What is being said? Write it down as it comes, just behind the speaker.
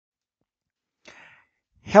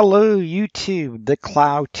Hello YouTube, the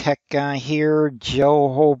Cloud Tech Guy here, Joe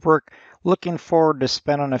Holbrook. Looking forward to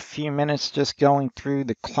spending a few minutes just going through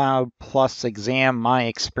the Cloud Plus exam, my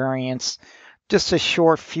experience. Just a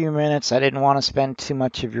short few minutes. I didn't want to spend too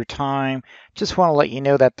much of your time. Just want to let you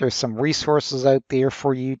know that there's some resources out there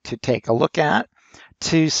for you to take a look at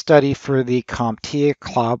to study for the CompTIA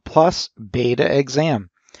Cloud Plus beta exam.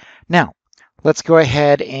 Now, let's go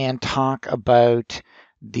ahead and talk about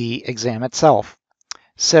the exam itself.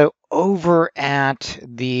 So over at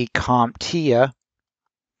the CompTIA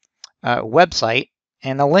website,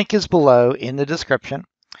 and the link is below in the description,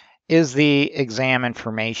 is the exam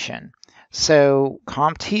information. So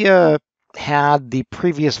CompTIA had the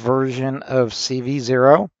previous version of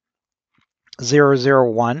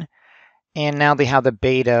CV0-001, and now they have the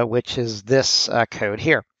beta, which is this code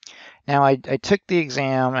here. Now, I took the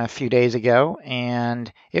exam a few days ago,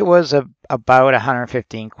 and it was about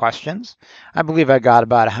 115 questions. I believe I got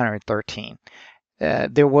about 113.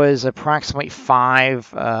 There was approximately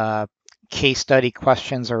 5 case study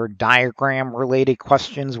questions or diagram-related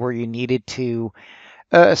questions where you needed to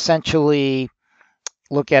essentially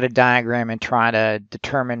look at a diagram and try to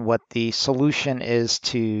determine what the solution is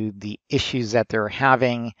to the issues that they're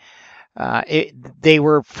having. They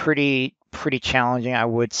were pretty challenging, I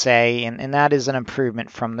would say, and that is an improvement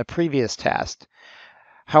from the previous test.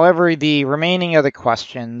 However, the remaining other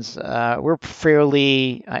questions were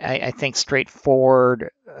fairly, I think, straightforward.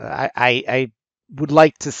 I would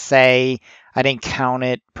like to say I didn't count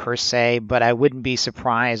it per se, but I wouldn't be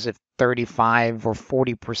surprised if 35 or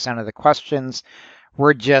 40% of the questions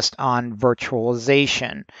were just on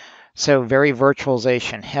virtualization. So very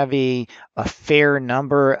virtualization heavy, a fair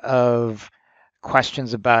number of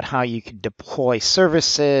questions about how you could deploy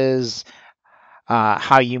services,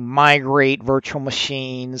 how you migrate virtual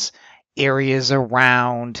machines, areas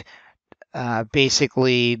around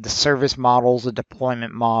basically the service models, the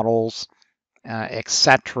deployment models,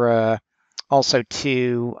 etc. Also,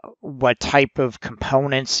 to what type of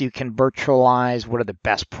components you can virtualize, what are the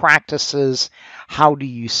best practices, how do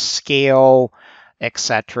you scale,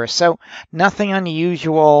 etc. So nothing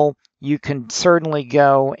unusual. You can certainly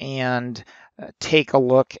go and take a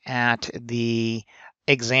look at the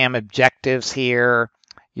exam objectives here.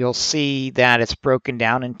 You'll see that it's broken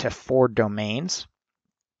down into 4 domains.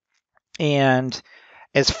 And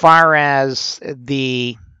as far as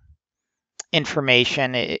the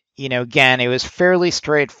information, again, it was fairly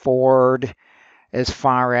straightforward as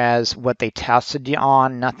far as what they tested you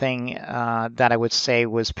on. Nothing that I would say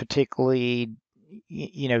was particularly,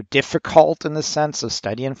 difficult in the sense of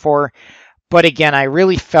studying for. But again, I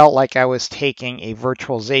really felt like I was taking a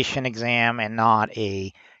virtualization exam and not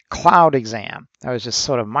a cloud exam. That was just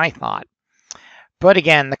sort of my thought. But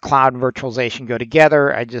again, the cloud and virtualization go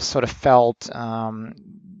together. I just sort of felt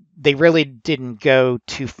they really didn't go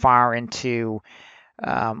too far into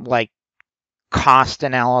like cost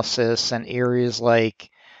analysis and areas like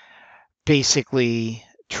basically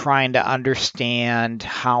trying to understand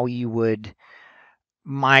how you would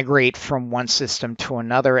migrate from one system to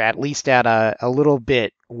another, at least at a little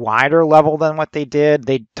bit wider level than what they did.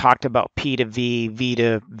 They talked about P to V, V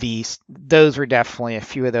to V. Those were definitely a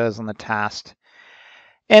few of those on the test.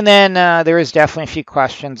 And then there is definitely a few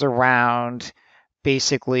questions around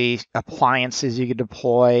basically appliances you could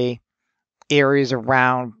deploy, areas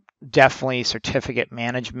around definitely certificate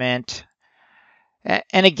management.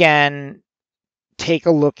 And again, take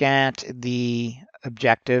a look at the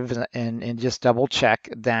objectives and just double check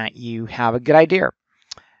that you have a good idea.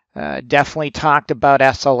 Definitely talked about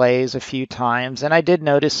SLAs a few times, and I did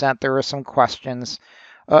notice that there were some questions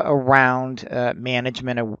around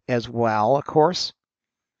management as well, of course.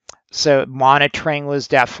 So monitoring was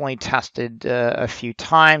definitely tested a few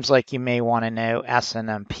times, like you may want to know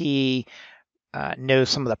SNMP, know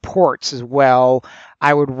some of the ports as well.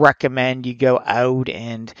 I would recommend you go out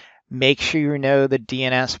and make sure you know the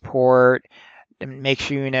DNS port, make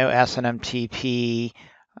sure you know SNMTP,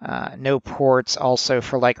 know ports also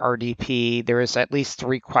for like RDP. There is at least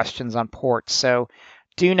 3 questions on ports, so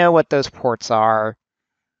do know what those ports are.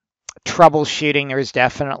 Troubleshooting, there's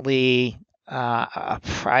definitely,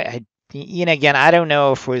 again, I don't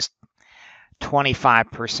know if it was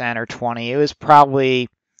 25% or 20%. It was probably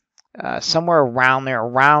somewhere around there,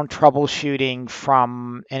 around troubleshooting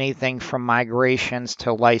from anything from migrations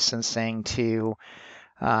to licensing to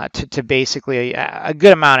basically a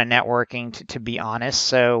good amount of networking, to be honest.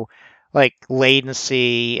 So like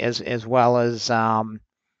latency as well as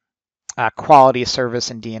quality of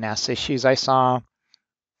service and DNS issues I saw.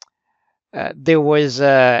 There was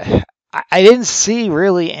I didn't see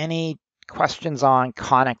really any questions on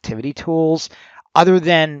connectivity tools. other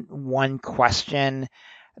than one question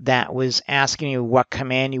that was asking you what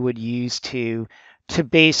command you would use to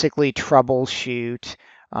basically troubleshoot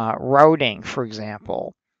routing, for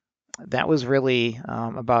example. That was really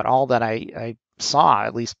about all that I saw,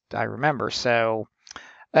 at least I remember. So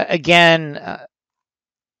again,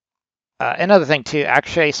 another thing too,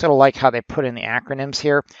 actually, I sort of like how they put in the acronyms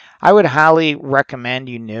here. I would highly recommend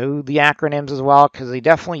you know the acronyms as well, because they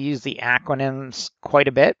definitely use the acronyms quite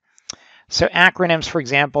a bit. So acronyms, for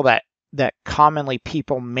example, that commonly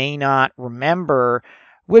people may not remember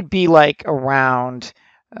would be like around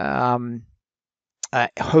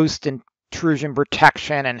host intrusion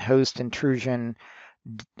protection and host intrusion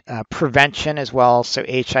prevention as well. So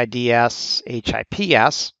HIDS,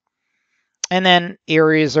 HIPS. And then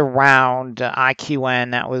areas around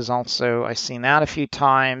IQN, that was also, I've seen that a few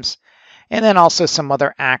times. And then also some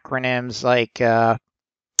other acronyms like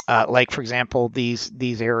for example,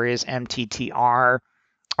 these areas, MTTR,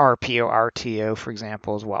 RPO, RTO, for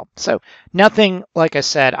example, as well. So nothing, like I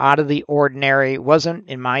said, out of the ordinary. Wasn't,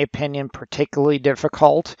 in my opinion, particularly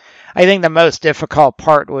difficult. I think the most difficult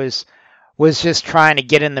part was just trying to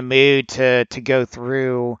get in the mood to go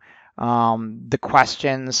through the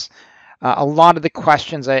questions. A lot of the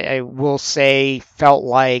questions, I will say, felt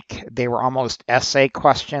like they were almost essay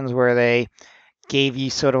questions where they gave you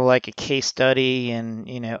sort of like a case study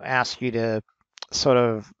and, asked you to sort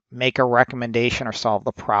of make a recommendation or solve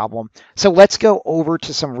the problem. So let's go over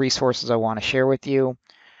to some resources I want to share with you.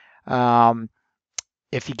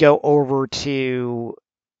 If you go over to,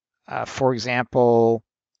 for example,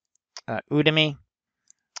 udemy.com,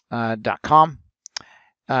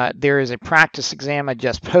 there is a practice exam I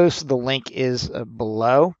just posted. The link is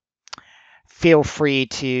below. Feel free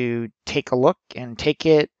to take a look and take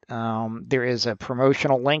it. There is a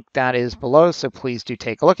promotional link that is below, so please do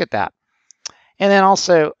take a look at that. And then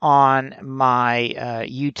also on my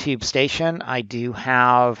YouTube station, I do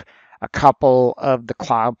have a couple of the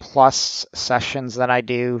Cloud Plus sessions that I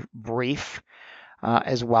do brief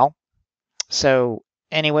as well. So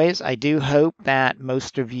anyways, I do hope that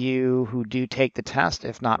most of you who do take the test,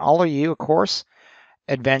 if not all of you, of course,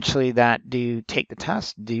 eventually that do take the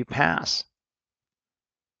test, do pass.